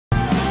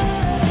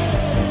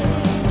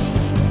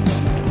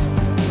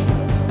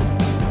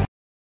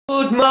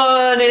Good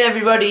morning,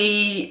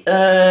 everybody.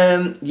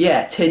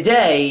 Yeah,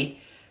 today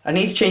I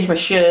need to change my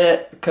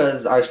shirt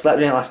because I slept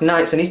in it last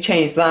night, so I need to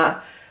change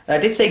that. I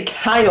did say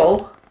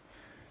Kyle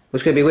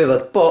was going to be with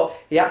us, but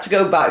he had to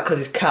go back because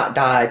his cat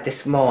died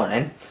this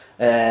morning.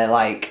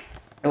 Like,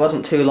 it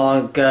wasn't too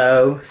long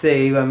ago.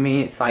 See, I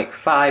mean, it's like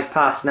 5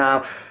 past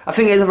now. I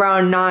think it's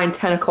around 9,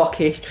 10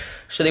 o'clock-ish,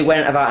 so they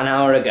went about an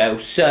hour ago.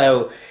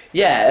 So,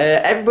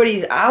 yeah,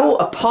 everybody's out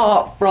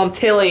apart from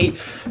Tilly,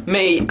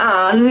 me,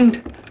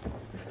 and...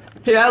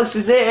 who else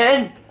is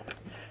in?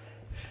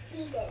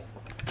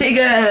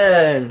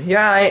 Tegan! You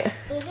alright?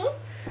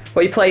 What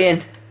are you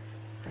playing?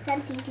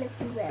 Stampy's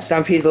Lovely World.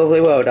 Stampy's Lovely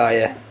World, are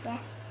you? Yeah.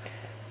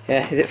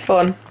 Yeah, is it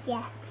fun?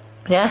 Yeah.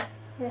 Yeah?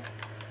 Yeah.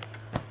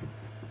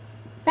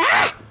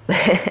 Ah!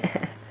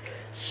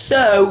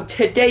 So,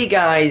 today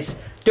guys,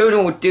 don't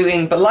know what we're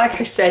doing, but like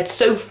I said,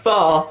 so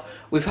far,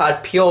 we've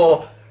had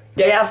pure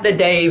day after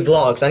day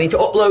vlogs. I need to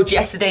upload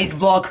yesterday's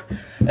vlog.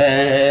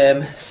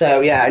 So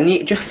yeah, I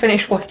need just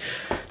finished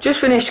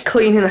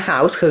cleaning the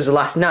house because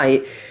last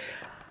night.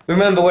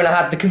 Remember when I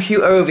had the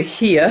computer over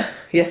here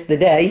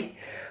yesterday?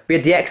 We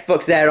had the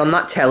Xbox there on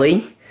that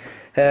telly.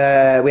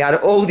 We had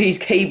all these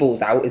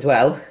cables out as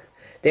well.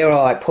 They were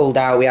all like pulled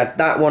out. We had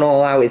that one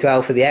all out as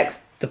well for the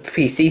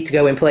PC to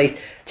go in place.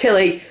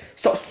 Tilly,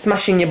 stop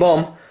smashing your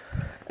bum.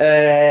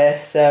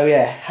 So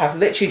yeah, I've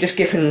literally just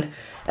given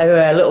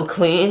a little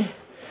clean.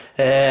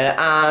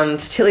 And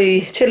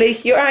Tilly,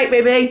 you alright,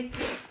 baby?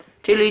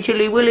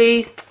 Tilly,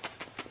 Willy.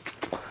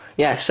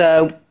 Yeah,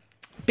 so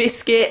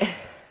Biscuit,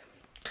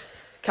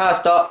 Car's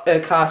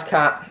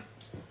cat,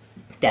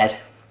 dead.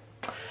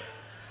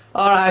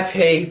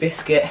 R.I.P.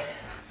 Biscuit.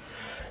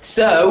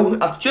 So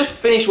I've just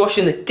finished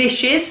washing the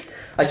dishes.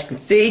 As you can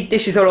see,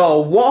 dishes are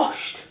all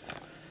washed,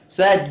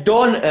 so they're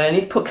done. And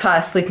you've put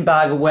Car's sleeping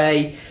bag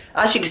away.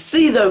 As you can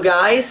see, though,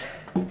 guys,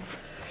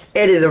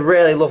 it is a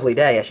really lovely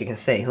day. As you can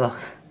see, look.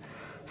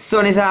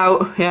 Sun is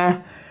out,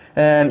 yeah.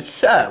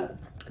 So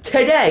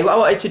today what I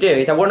wanted to do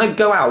is I want to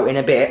go out in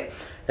a bit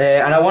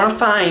and I want to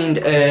find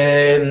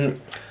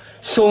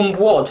some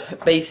wood.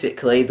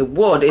 Basically, the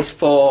wood is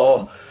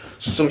for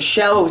some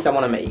shelves I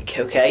want to make.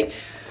 Okay.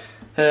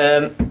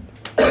 As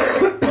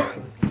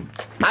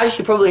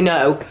you probably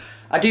know,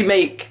 I do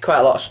make quite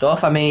a lot of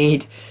stuff. I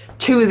made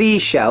 2 of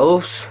these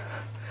shelves,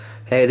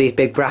 these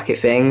big bracket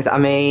things. I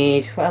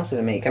made, what else did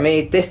I make? I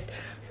made this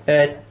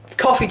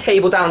coffee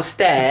table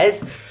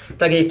downstairs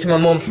that I gave to my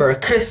mum for a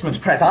Christmas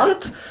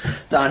present.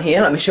 Down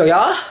here, let me show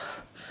you.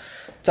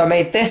 So I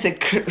made this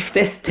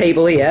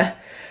table here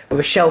with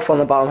a shelf on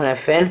the bottom and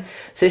everything.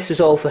 So this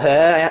was all for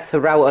her. I had to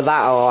router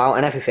that all out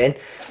and everything.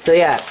 So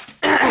yeah.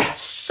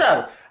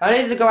 So I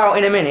need to go out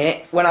in a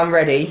minute when I'm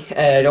ready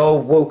and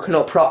all woken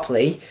up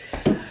properly.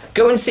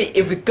 Go and see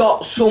if we've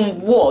got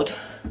some wood,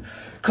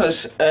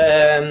 because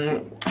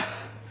my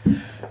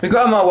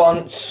grandma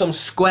wants some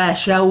square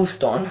shelves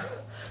done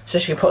so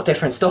she can put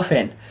different stuff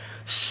in.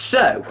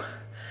 So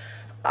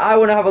I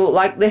want to have a look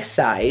like this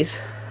size,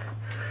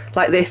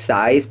 but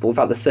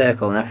without the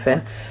circle and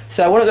everything.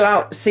 So I want to go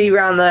out, see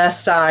around the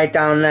side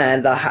down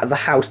there, the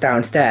house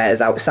downstairs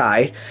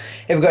outside,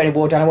 if we've got any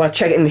wood, and I want to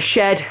check it in the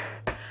shed.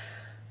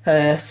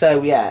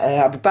 So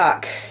yeah, I'll be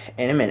back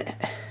in a minute.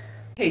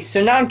 Okay,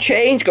 so now I'm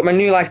changed, got my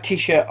New Life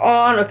t-shirt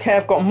on. Okay,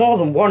 I've got more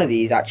than one of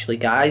these actually,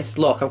 guys.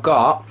 Look, I've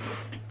got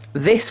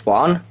this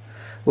one,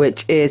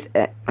 which is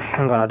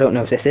hang on, I don't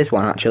know if this is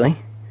one actually.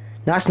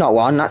 That's not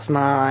one, that's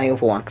my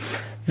other one.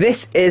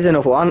 This is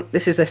another one.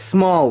 This is a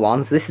small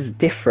one, so this is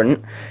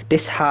different.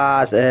 This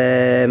has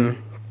this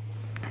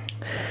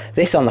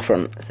on the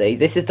front. See,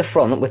 this is the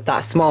front with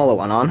that smaller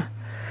one on,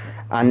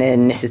 and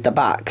then this is the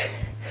back.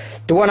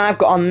 The one I've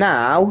got on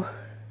now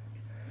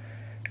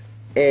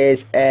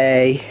is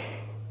a...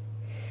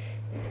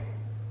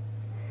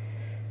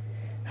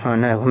 oh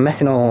no, I'm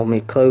messing all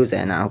my clothes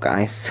there now,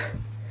 guys.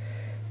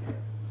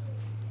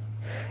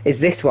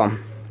 Is this one.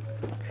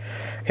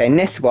 Okay, and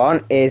this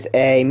one is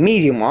a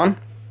medium one.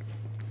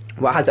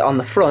 What has it on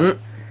the front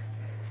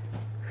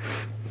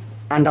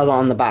and has it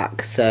on the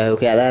back. So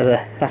yeah,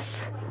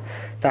 that's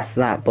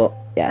that. But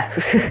yeah,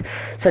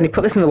 so I need to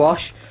put this in the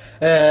wash,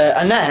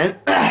 and then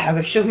I'm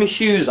gonna shove my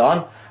shoes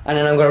on, and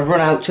then I'm gonna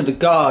run out to the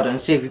garden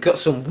and see if we've got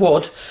some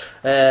wood.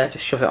 Just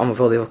shove it on with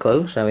all the other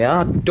clothes. There we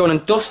are, done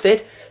and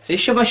dusted. So you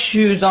shove my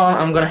shoes on.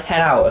 I'm gonna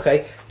head out.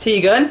 Okay,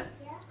 Tegan,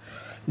 yeah.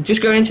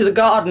 Just going into the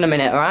garden a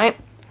minute, all right?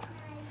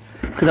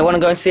 Because I want to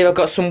go and see if I've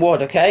got some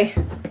wood. Okay.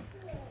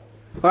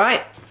 All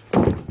right.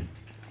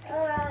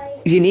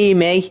 If you need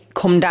me,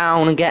 come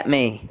down and get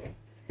me.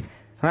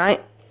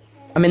 Alright?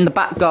 I'm in the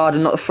back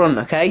garden, not the front,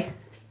 okay?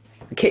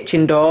 The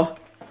kitchen door.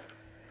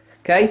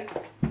 Okay?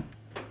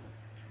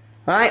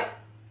 Alright?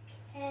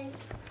 Okay.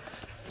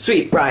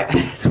 Sweet, right,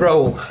 let's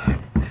roll.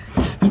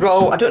 Let's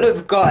roll. I don't know if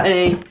we've got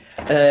any,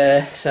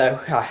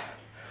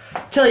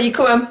 Till, you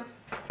coming?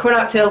 Coming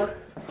out, Till.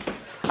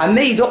 I'm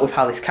made up with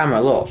how this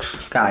camera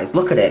looks. Guys,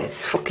 look at it.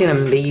 It's fucking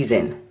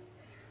amazing.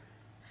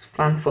 It's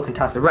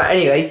fan-fucking-tastic. Right,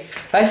 anyway,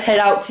 let's head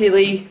out,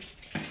 Tilly.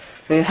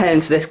 We're head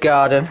into this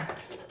garden.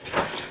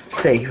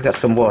 See, we've got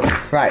some wood.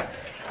 Right,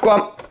 go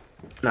on.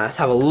 Now let's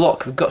have a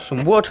look. We've got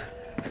some wood.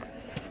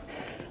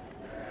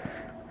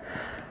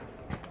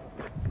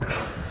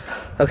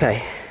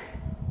 Okay.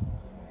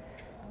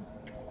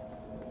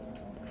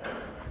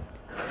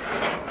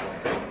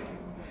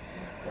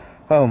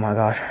 Oh my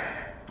god.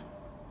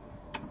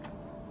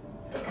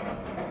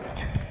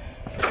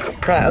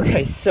 Right,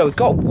 okay, so we've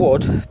got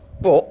wood,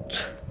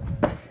 but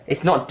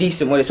it's not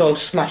decent wood, it's all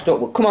smashed up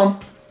wood. Come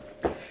on.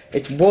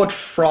 It's wood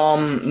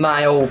from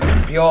my old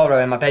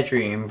bureau in my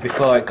bedroom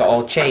before it got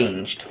all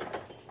changed.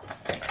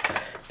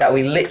 That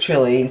we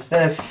literally,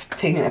 instead of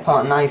taking it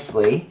apart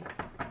nicely,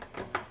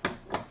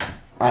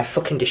 I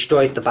fucking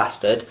destroyed the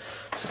bastard.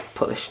 So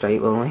put this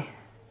straight, will we?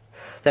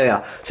 There we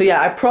are. So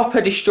yeah, I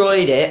proper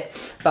destroyed it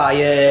by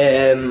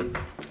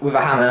with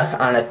a hammer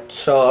and a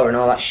saw and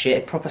all that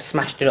shit. Proper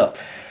smashed it up.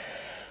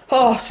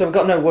 Oh, so we've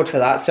got no wood for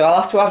that. So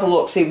I'll have to have a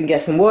look, see if we can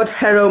get some wood.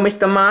 Hello,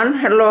 Mr. Man.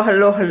 Hello,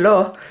 hello,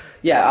 hello.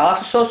 Yeah, I'll have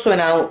to sort something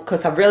out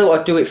because I really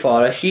want to do it for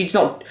her. She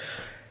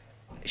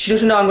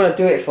doesn't know I'm going to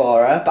do it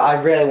for her, but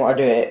I really want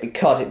to do it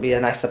because it'd be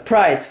a nice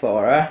surprise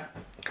for her.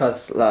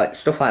 Because like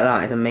stuff like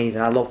that is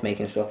amazing. I love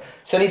making stuff.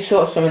 So I need to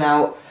sort something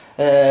out.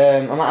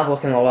 I might have a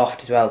look in the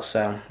loft as well.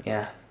 So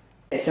yeah.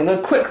 So I'm going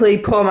to quickly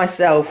pour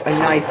myself a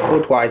nice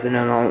Budweiser.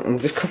 No, I'm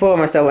just pour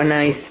myself a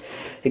nice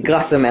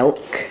glass of milk.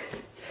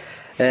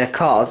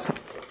 Cause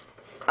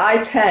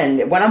I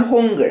tend, when I'm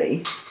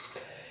hungry,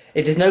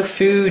 if there's no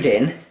food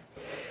in,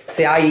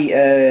 see I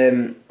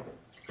eat,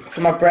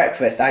 for my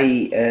breakfast I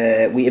eat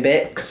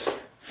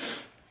Weetabix,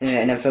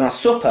 and then for my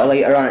supper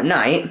later on at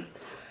night,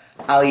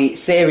 I'll eat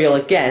cereal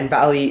again, but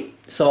I'll eat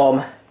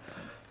some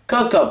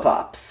Cocoa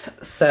Pops.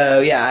 So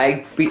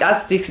yeah,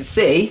 as you can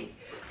see,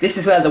 this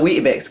is where the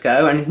Weetabix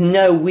go, and there's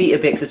no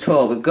Weetabix at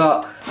all. We've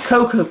got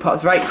Cocoa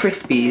Pops, right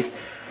Krispies,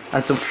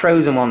 and some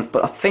frozen ones,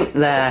 but I think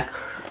they're...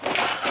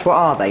 What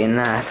are they in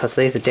there? Because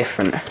these are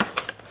different.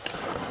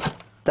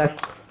 They're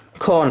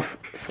corn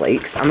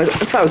flakes. In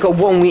fact, we've got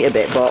one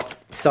Weetabix, but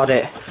sod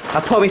it.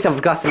 I've poured myself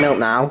a glass of milk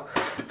now,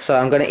 so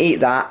I'm going to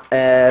eat that.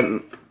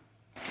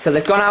 So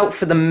they've gone out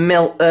for the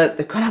milk.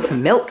 They've gone out for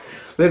milk.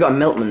 We've got a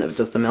milkman that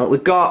does the milk.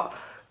 We've got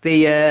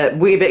the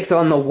Weetabix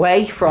on the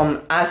way from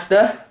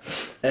Asda.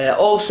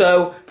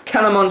 Also,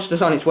 Can of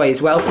Monsters on its way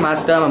as well from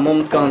Asda. My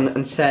mum's gone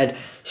and said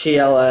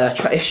she'll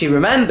try if she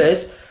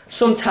remembers.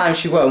 Sometimes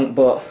she won't,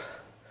 but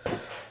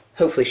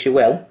hopefully she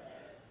will.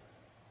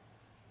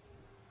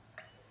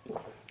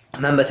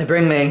 Remember to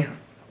bring me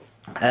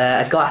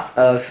a glass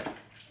of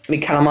me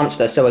Can of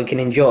Monster so I can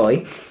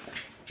enjoy.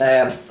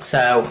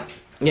 So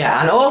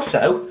yeah, and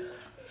also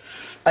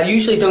I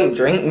usually don't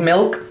drink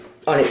milk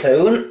on its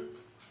own.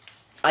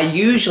 I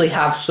usually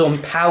have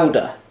some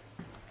powder.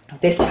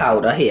 This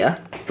powder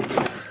here.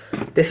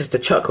 This is the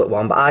chocolate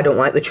one, but I don't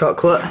like the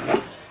chocolate.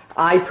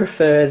 I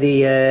prefer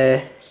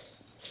the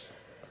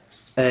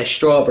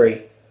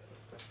strawberry.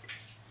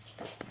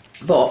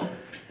 But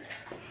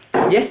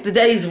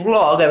yesterday's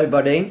vlog,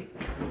 everybody,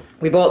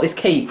 we bought this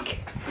cake.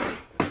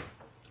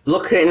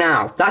 Look at it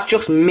now. That's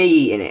just me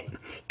eating it.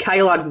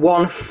 Kyle had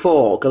one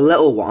fork, a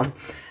little one,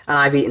 and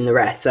I've eaten the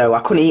rest. So I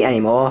couldn't eat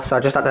anymore, so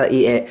I just had to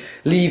eat it,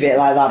 leave it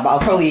like that. But I'll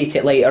probably eat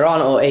it later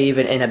on or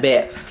even in a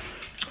bit.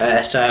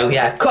 So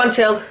yeah, come on,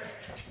 Till.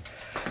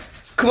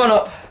 Come on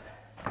up.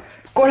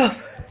 Go on up.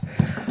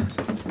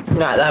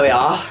 Right, there we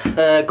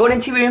are. Go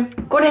into your room.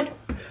 Go on in.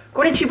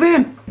 Go into your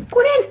room. Go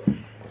on in.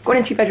 Go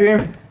into your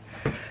bedroom.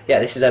 Yeah,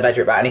 this is her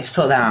bedroom, but I need to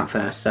sort that out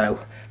first, so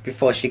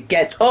before she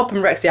gets up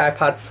and wrecks the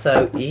iPad,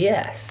 so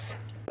yes.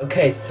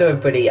 Okay, so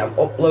everybody, I'm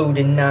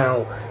uploading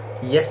now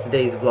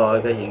yesterday's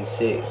vlog, as you can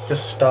see. It's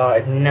just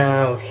started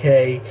now,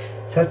 okay.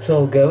 So that's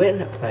all going.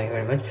 Thank you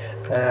very much.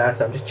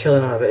 So I'm just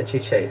chilling on a bit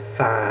of GT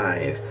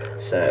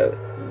 5. So,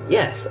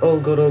 yes, all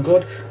good, all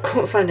good.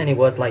 Couldn't find any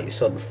wood like you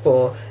saw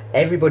before.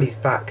 Everybody's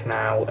back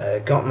now.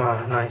 Got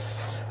my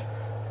nice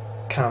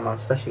Can of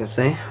Monster, as you can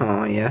see.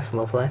 Oh yes,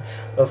 lovely,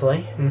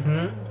 lovely.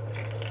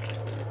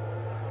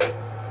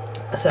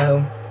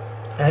 So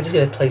I'm just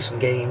gonna play some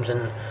games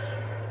and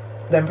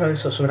then probably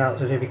sort something out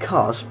to do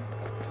because,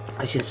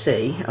 as you can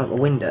see out the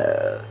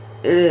window,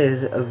 it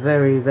is a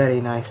very, very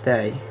nice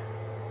day.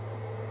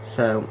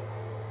 So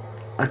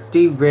I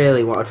do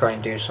really want to try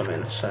and do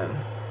something. So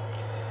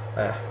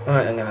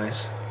alright then,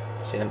 guys.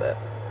 See you in a bit.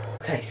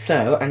 Okay,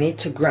 so I need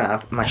to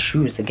grab my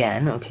shoes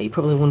again. Okay, you're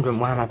probably wondering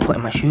why am I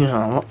putting my shoes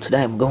on. Look,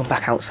 today I'm going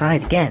back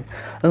outside again.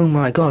 Oh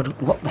my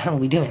god, what the hell are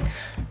we doing?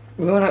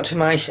 We're going out to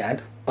my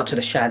shed, or to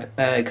the shed,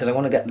 because I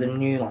want to get the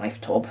New Life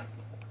tub.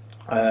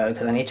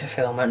 Because I need to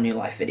film a New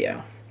Life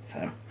video.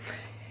 So,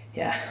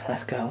 yeah,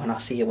 let's go and I'll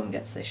see you when we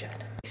get to the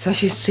shed. So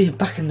as you can see,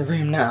 back in the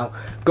room now,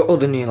 got all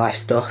the New Life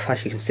stuff,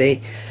 as you can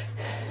see.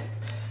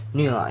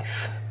 New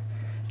Life.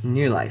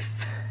 New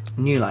Life.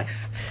 New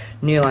Life.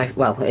 New Life,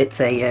 well, it's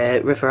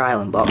a River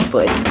Island box,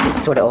 but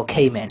this is what it all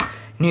came in.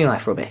 New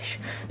Life rubbish.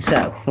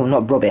 So, well,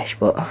 not rubbish,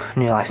 but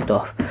New Life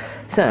stuff.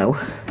 So,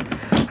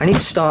 I need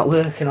to start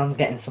working on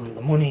getting some of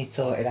the money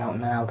sorted out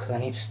now, because I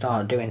need to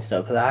start doing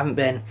stuff, because I haven't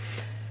been,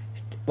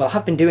 well, I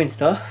have been doing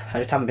stuff, I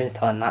just haven't been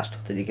selling that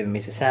stuff that they're giving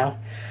me to sell.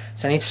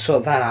 So I need to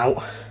sort that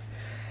out.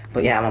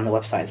 But yeah, I'm on the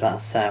website as well,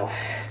 so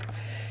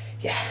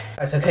yeah.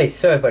 Right, okay,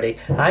 so everybody,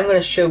 I'm going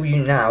to show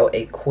you now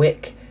a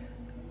quick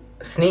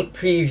sneak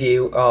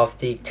preview of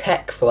the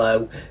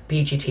TechFlow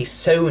BGT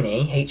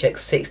Sony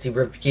HX60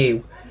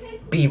 review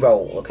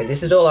B-roll. Okay,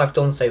 this is all I've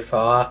done so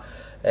far,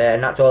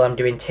 and that's all I'm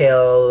doing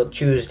till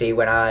Tuesday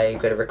when I'm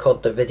going to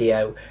record the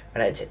video.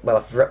 And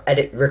I've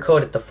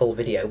recorded the full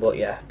video, but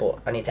yeah, but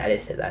I need to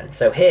edit it then.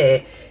 So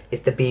here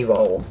is the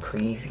B-roll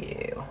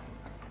preview.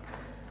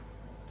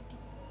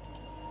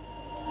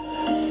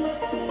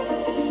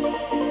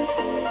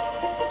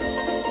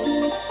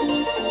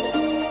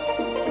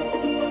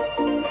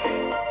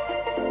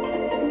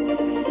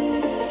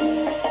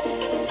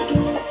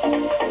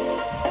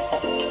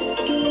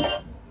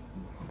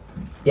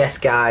 Yes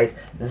guys,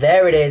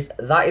 there it is.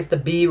 That is the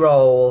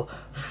B-roll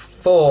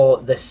for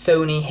the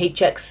Sony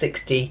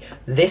HX60,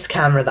 this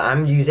camera that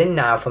I'm using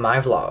now for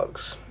my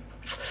vlogs.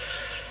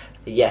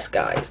 Yes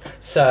guys,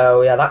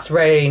 so yeah, that's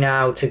ready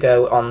now to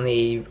go on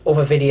the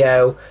other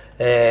video.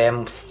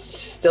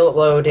 Still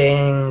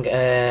uploading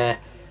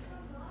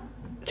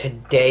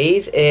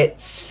today's.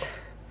 It's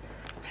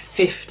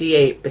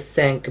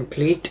 58%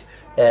 complete.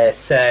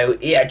 So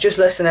yeah, just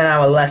less than an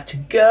hour left to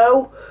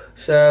go.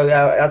 So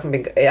yeah,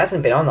 it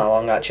hasn't been on that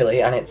long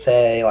actually, and it's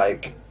a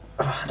like,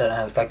 I don't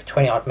know, it's like a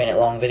 20-odd minute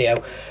long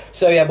video.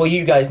 So yeah, well,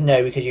 you guys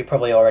know because you've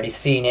probably already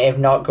seen it. If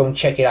not, go and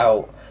check it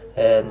out.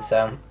 And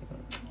so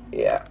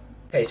yeah.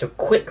 Okay, so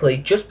quickly,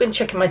 just been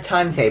checking my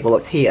timetable.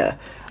 It's here,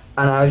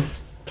 and I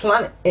was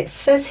planning. It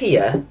says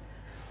here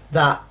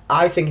that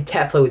I was thinking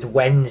TechFlow is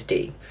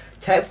Wednesday.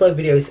 TechFlow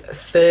video is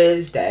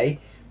Thursday,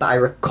 but I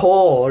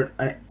record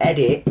and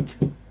edit.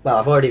 Well,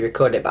 I've already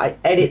recorded it, but I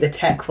edit the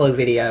TechFlow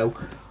video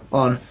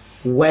on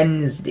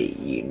Wednesday,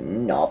 you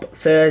knob.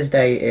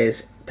 Thursday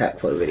is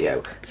TechFlow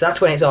video. So that's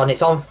when it's on.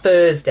 It's on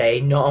Thursday,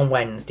 not on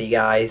Wednesday,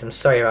 guys. I'm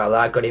sorry about that.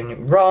 I got it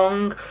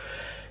wrong.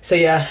 So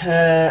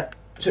yeah,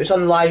 so it's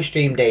on live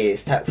stream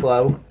days,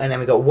 TechFlow. And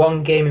then we got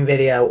one gaming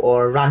video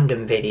or a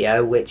random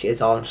video, which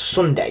is on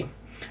Sunday.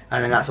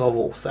 And then that's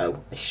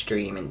also a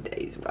streaming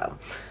day as well.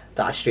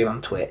 That I stream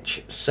on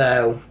Twitch.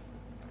 So,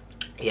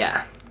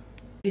 yeah.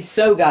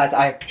 So guys,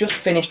 I've just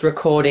finished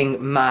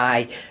recording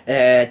my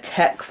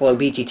TechFlow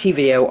BGT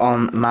video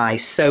on my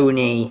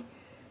Sony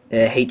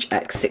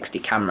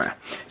HX60 camera.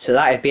 So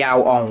that'll be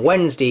out on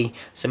Wednesday,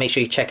 so make sure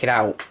you check it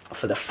out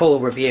for the full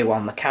review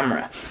on the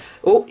camera.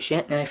 Oh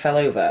shit, nearly fell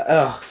over.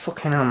 Oh,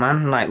 fucking hell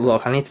man. Like,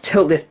 look, I need to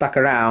tilt this back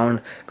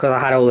around because I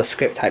had all the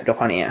script typed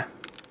up on here.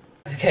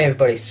 Okay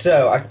everybody,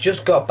 so I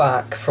just got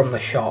back from the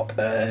shop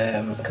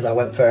because I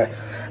went for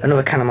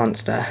another can of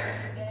Monster.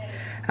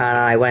 And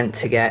I went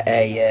to get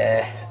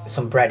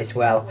some bread as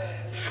well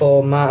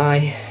for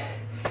my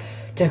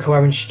Dinko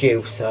orange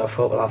stew, so I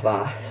thought we'll have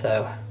that.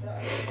 So,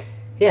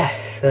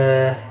 yes,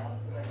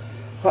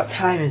 what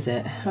time is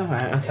it?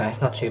 Alright, okay,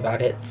 it's not too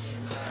bad. It's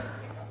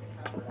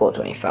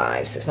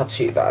 4:25, so it's not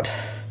too bad.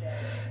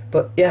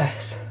 But,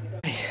 yes.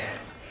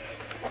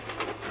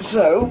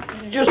 So,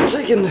 just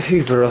taking the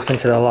Hoover up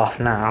into the loft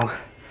now.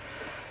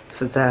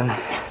 So then...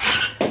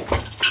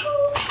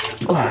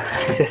 Oh,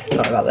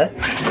 sorry about that.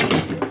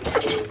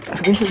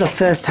 This is the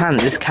first time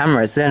that this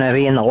camera is going to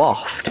be in the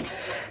loft.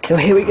 So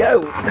here we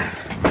go.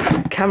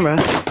 Camera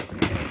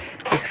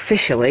is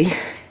officially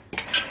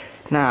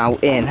now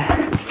in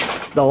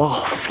the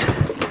loft.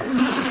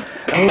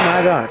 Oh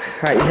my god.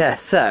 Right, yeah,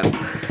 so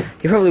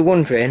you're probably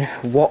wondering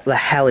what the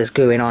hell is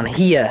going on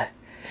here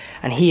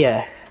and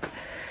here.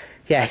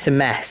 Yeah, it's a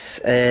mess.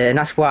 And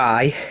that's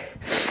why.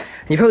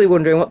 You're probably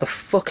wondering what the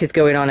fuck is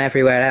going on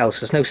everywhere else.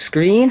 There's no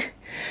screen,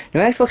 no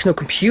Xbox, no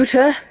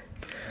computer.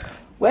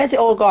 Where's it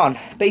all gone?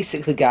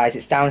 Basically, guys,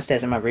 it's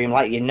downstairs in my room,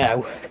 like you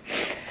know.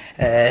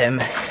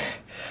 It's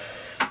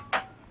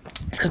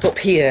because up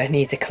here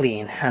needs a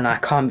clean, and I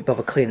can't be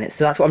bothered cleaning it,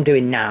 so that's what I'm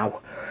doing now.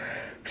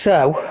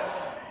 So,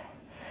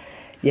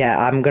 yeah,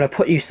 I'm going to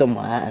put you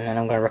somewhere, and then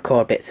I'm going to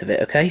record bits of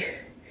it, okay?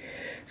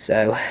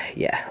 So,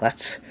 yeah,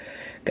 let's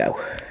go.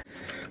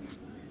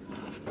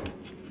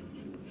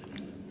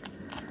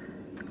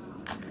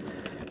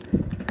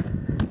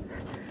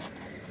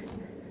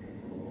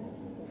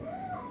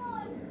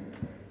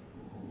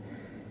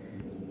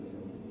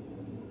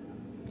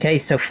 Okay,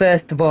 so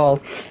first of all,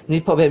 I need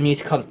to put a bit of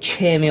music on to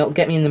cheer me up,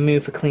 get me in the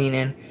mood for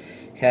cleaning.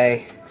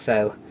 Okay,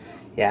 so,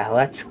 yeah,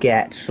 let's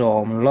get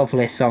some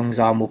lovely songs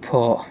on. We'll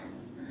put...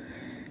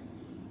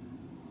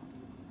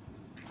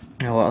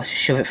 You know what, let's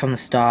shove it from the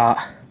start.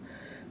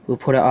 We'll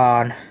put it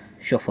on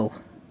shuffle.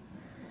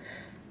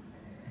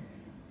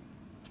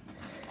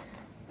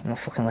 I'm not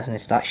fucking listening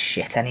to that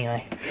shit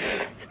anyway.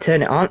 So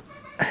turn it on.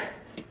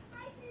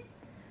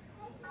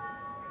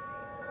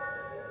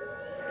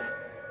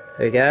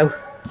 There we go.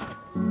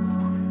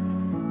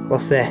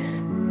 What's this?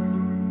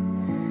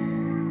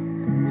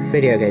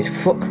 Video games.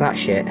 Fuck that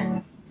shit.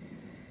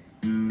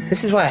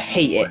 This is why I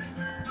hate it.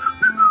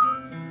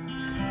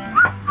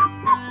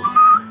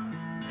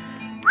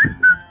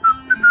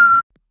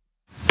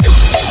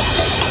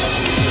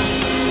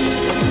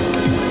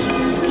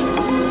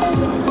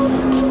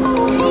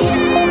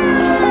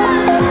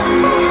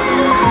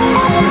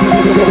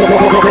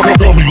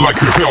 Got me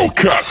like a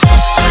Hellcat.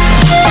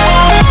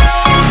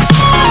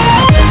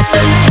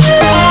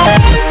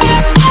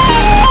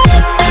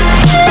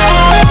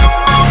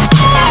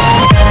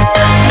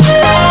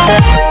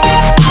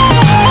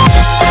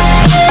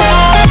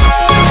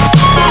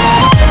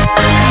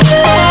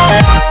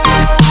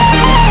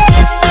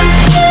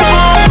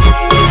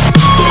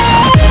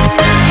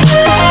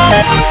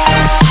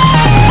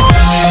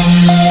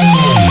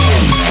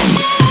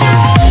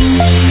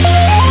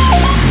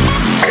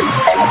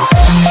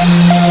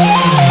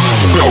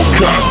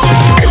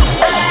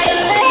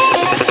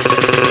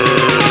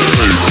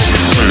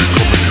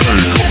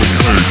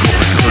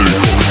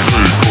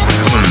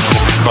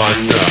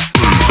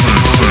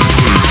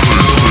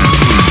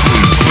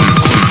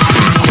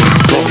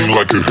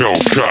 Like a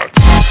Hellcat.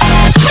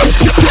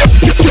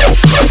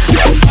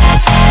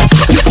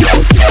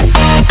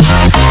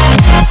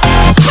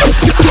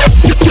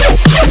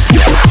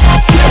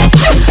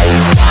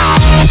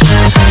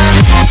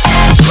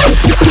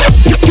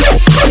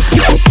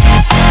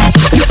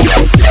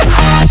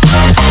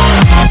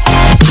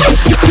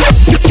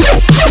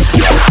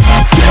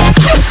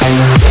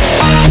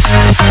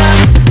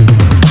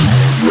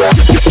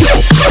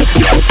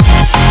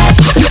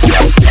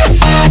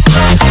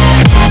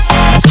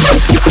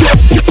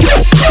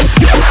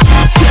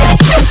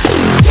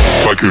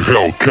 Like a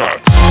Hellcat.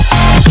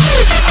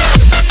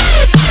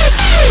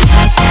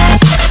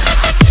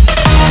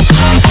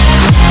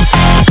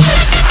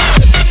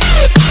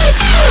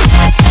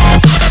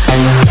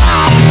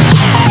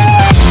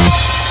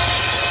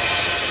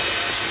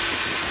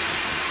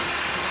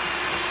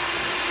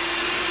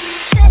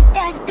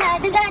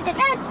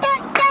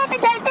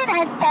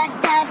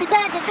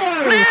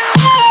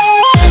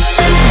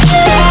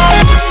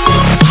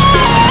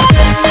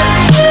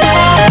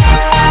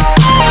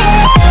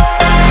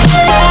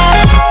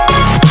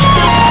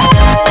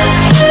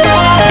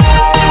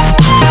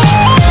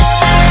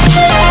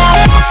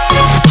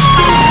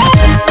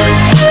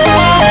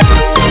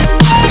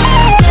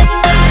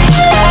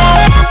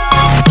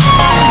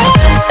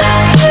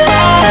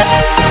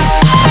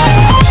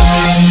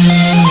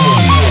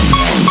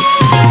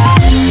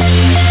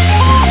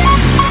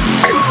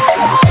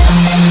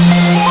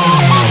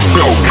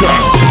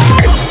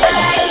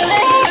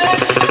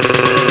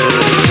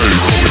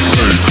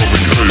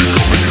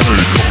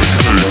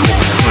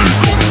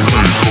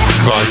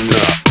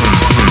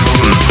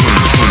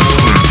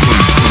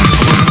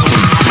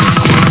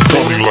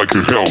 Like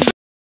a hell.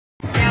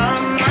 Now I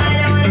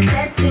might have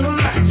said too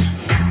much,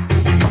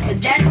 but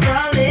that's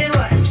all it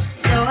was.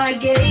 So I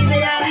gave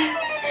it up.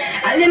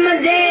 I live my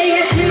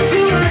day as if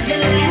it was the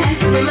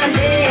last. Live my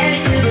day as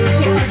if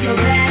it was the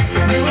best.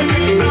 Doing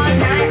it all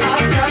night,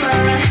 all summer.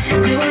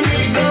 Doing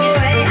it the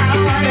way I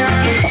wanna.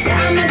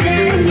 Now my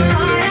days, my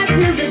heart out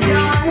to the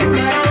dawn,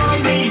 but I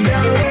won't be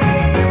done.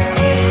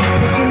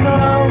 'Cause you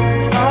know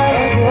I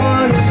just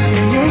wanna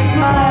see you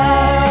smile.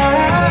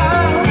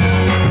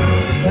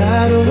 No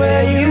matter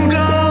where you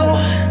go,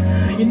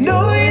 you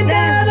know you're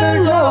never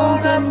alone.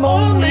 I'm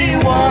only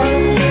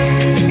one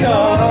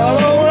call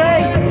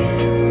away.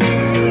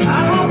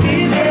 I'll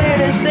be there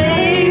to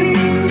save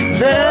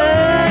the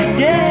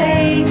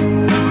day.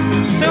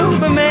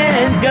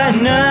 Superman's got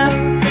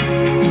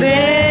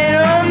nothing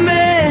on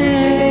me.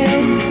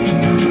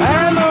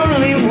 I'm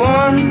only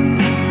one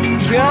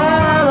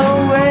call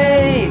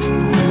away.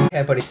 Okay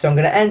everybody, so I'm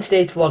going to end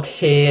today's vlog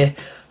here.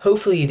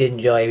 Hopefully you did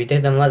enjoy. If you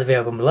did, then let the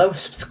video down below,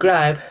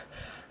 subscribe.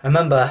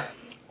 Remember,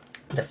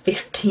 the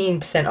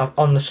 15% off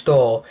on the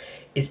store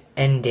is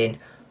ending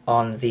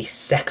on the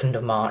 2nd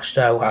of March,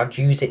 so I'd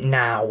use it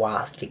now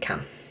whilst you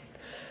can.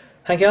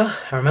 Thank you all,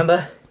 and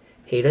remember,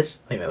 healers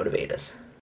are your motivators.